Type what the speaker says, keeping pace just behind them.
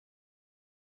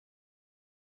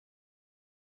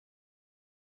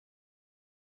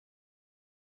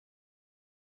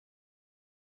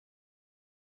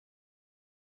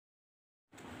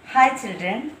Hi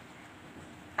children,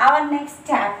 our next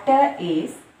chapter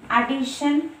is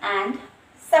addition and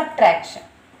subtraction.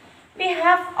 We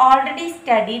have already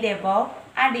studied about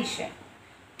addition.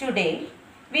 Today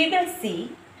we will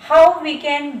see how we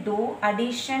can do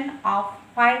addition of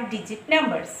 5-digit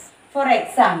numbers. For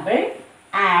example,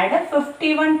 add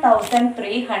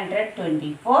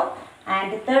 51,324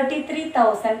 and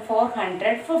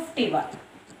 33,451.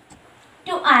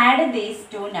 To add these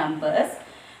two numbers,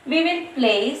 we will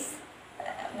place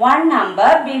one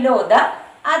number below the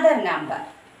other number.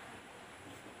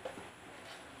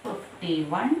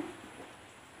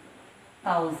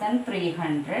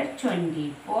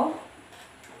 51,324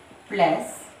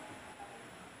 plus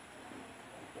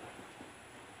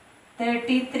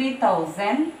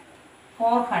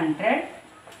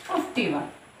 33,451.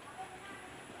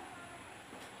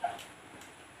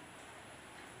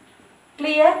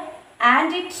 Clear?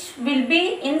 And it will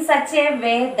be in such a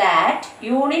way that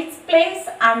units place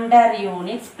under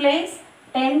units place,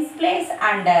 tens place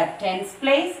under tens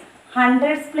place,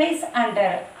 hundreds place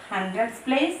under hundreds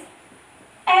place,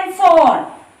 and so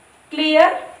on.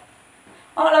 Clear?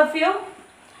 All of you?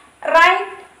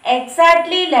 Write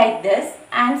exactly like this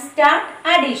and start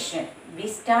addition. We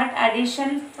start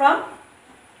addition from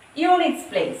units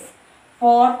place.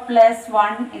 4 plus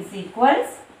 1 is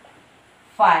equals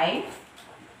 5.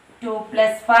 2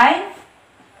 plus 5,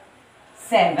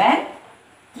 7,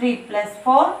 3 plus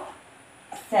 4,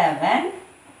 7,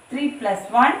 3 plus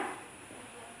 1,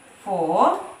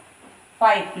 4,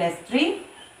 5 plus 3,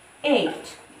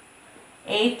 8.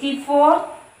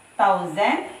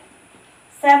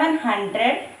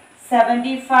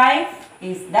 84,775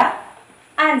 is the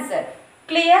answer.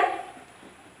 Clear?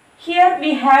 Here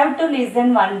we have to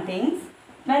listen one thing.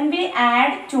 When we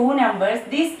add two numbers,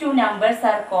 these two numbers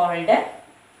are called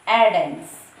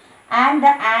addends and the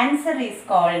answer is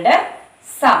called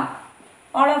sum.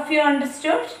 All of you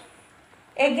understood?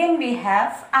 Again we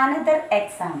have another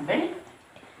example.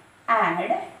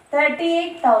 Add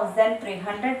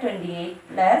 38,328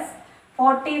 plus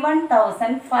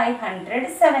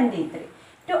 41,573.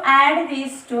 To add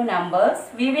these two numbers,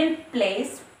 we will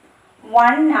place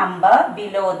one number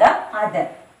below the other.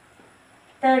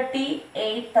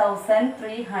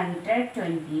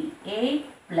 38,328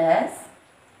 plus,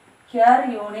 here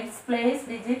units place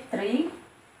digit 3,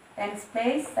 tens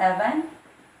place 7,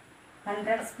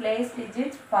 hundreds place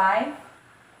digit 5,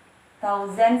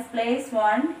 thousands place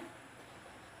 1,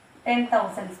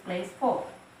 10,000s place 4.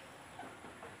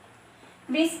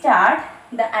 We start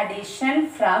the addition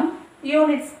from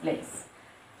units place.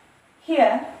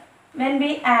 Here when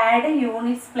we add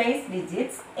units place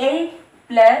digits 8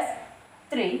 plus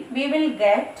 3, we will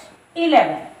get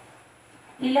 11.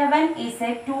 11 is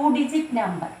a 2-digit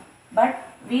number. But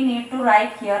we need to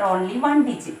write here only one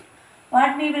digit.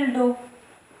 What we will do?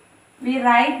 We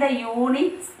write the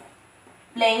units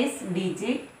place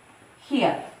digit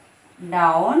here.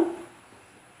 Down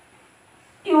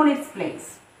units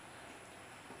place.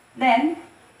 Then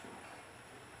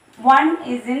 1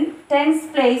 is in tens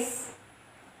place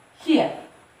here.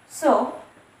 So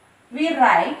we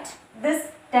write this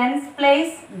tens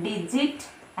place digit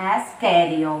as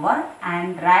carryover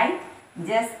and write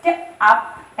just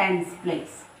up tens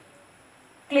place.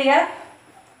 Clear?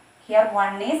 Here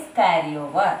 1 is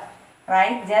carryover.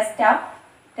 Write just up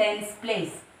tens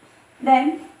place.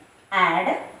 Then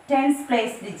add tens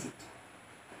place digit.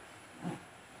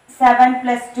 7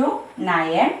 plus 2,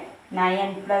 9.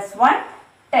 9 plus 1,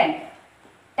 10.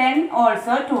 10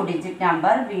 also 2-digit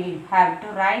number. We have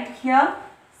to write here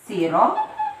 0.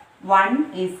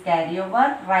 1 is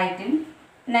carryover. Write in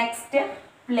next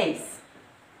place.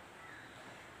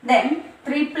 Then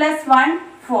 3 plus 1,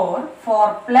 4.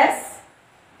 4 plus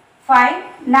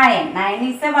 5, 9. 9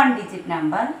 is a 1-digit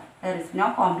number. There is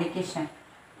no complication.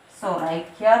 So write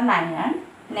here 9.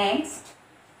 Next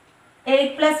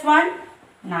 8 plus 1,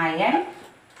 9.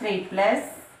 3 plus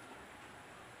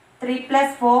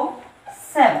 4,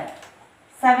 7.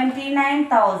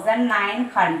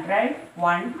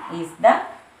 79,901 is the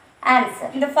answer.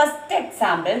 In the first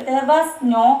example, there was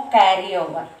no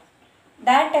carryover.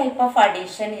 That type of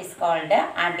addition is called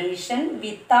addition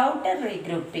without a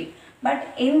regrouping.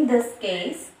 But in this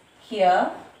case,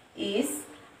 here is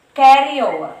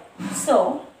carryover.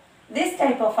 So, this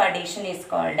type of addition is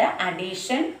called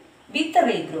addition with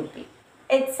regrouping.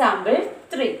 Example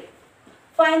 3.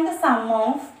 Find the sum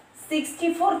of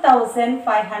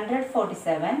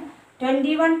 64,547,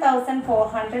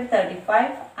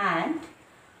 21,435 and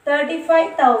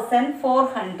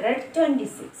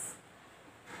 35,426.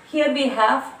 Here we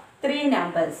have three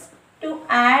numbers. To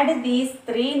add these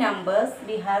three numbers,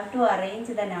 we have to arrange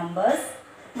the numbers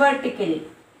vertically.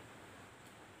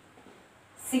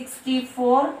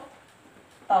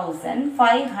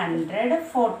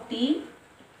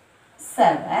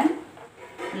 64,547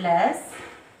 plus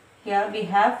here we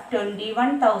have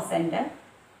 21,000.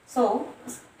 So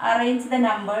arrange the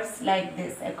numbers like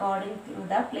this according to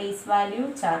the place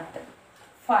value chart.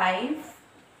 5,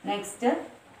 next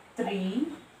 3,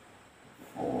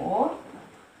 4,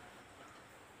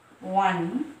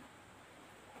 1,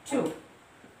 2.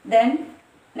 Then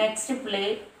next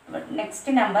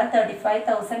number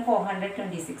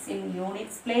 35,426 in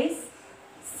units place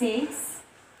 6,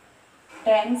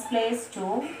 tens place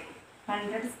 2,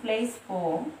 hundreds place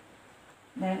 4,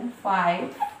 then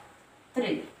 5,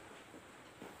 3.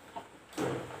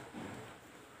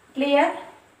 Clear?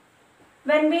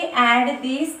 When we add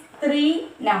these three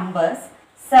numbers,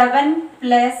 7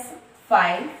 plus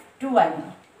 5, 12.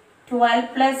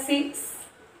 12 plus 6,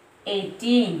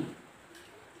 18.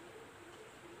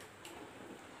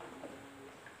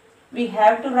 We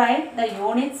have to write the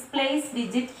units place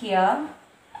digit here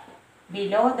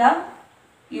below the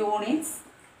units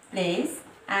place,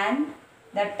 and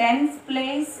the tens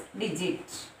place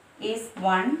digit is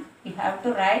 1. We have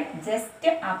to write just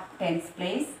up tens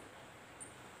place.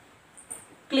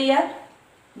 Clear?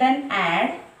 Then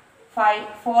add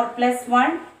 4 plus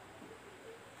 1,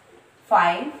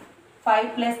 5.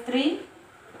 5 plus 3,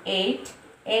 8.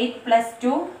 8 plus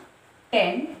 2,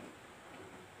 10.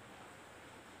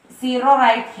 0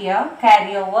 right here,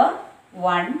 carry over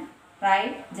 1,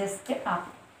 right, just up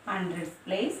hundreds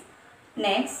place.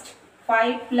 Next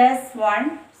 5 plus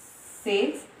 1,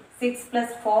 6. 6 plus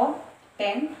 4,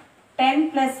 10.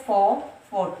 10 plus 4,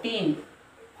 14.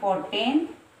 14.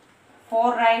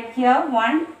 4 right here,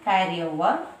 1, carry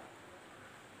over.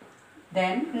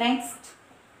 Then next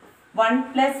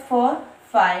 1 plus 4,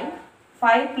 5.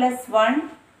 5 plus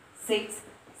 1, 6.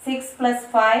 6 plus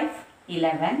 5,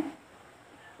 11.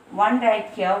 1 right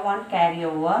here, 1 carry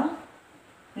over.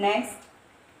 Next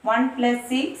 1 plus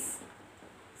 6,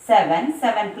 7.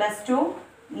 7 plus 2,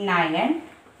 9.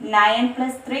 9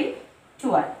 plus 3,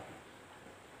 12.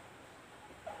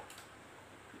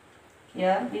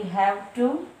 Here we have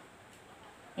to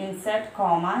insert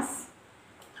commas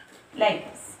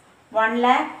like this.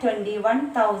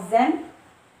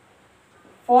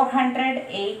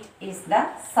 1,21,408 is the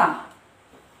sum.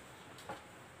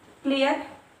 Clear?